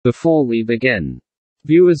Before we begin,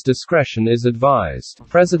 viewers' discretion is advised.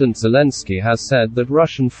 President Zelenskyy has said that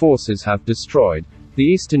Russian forces have destroyed the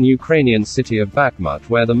eastern Ukrainian city of Bakhmut,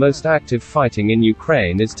 where the most active fighting in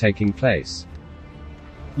Ukraine is taking place.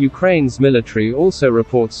 Ukraine's military also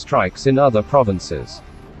reports strikes in other provinces,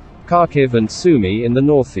 Kharkiv and Sumy in the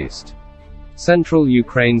northeast, central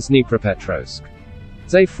Ukraine's Dnipropetrovsk,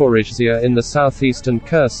 Zaporizhzhia in the southeast and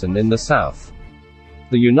Kherson in the south.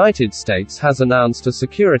 The United States has announced a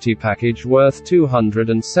security package worth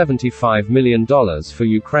 $275 million for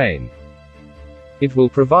Ukraine. It will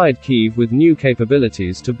provide Kyiv with new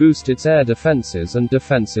capabilities to boost its air defenses and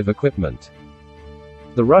defensive equipment.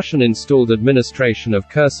 The Russian-installed administration of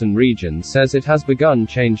Kherson region says it has begun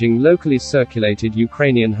changing locally circulated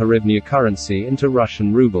Ukrainian hryvnia currency into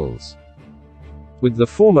Russian rubles, with the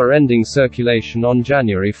former ending circulation on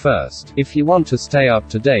January 1st. If you want to stay up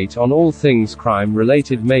to date on all things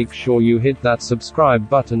crime-related, make sure you hit that subscribe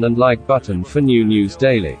button and like button for new news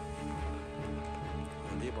daily.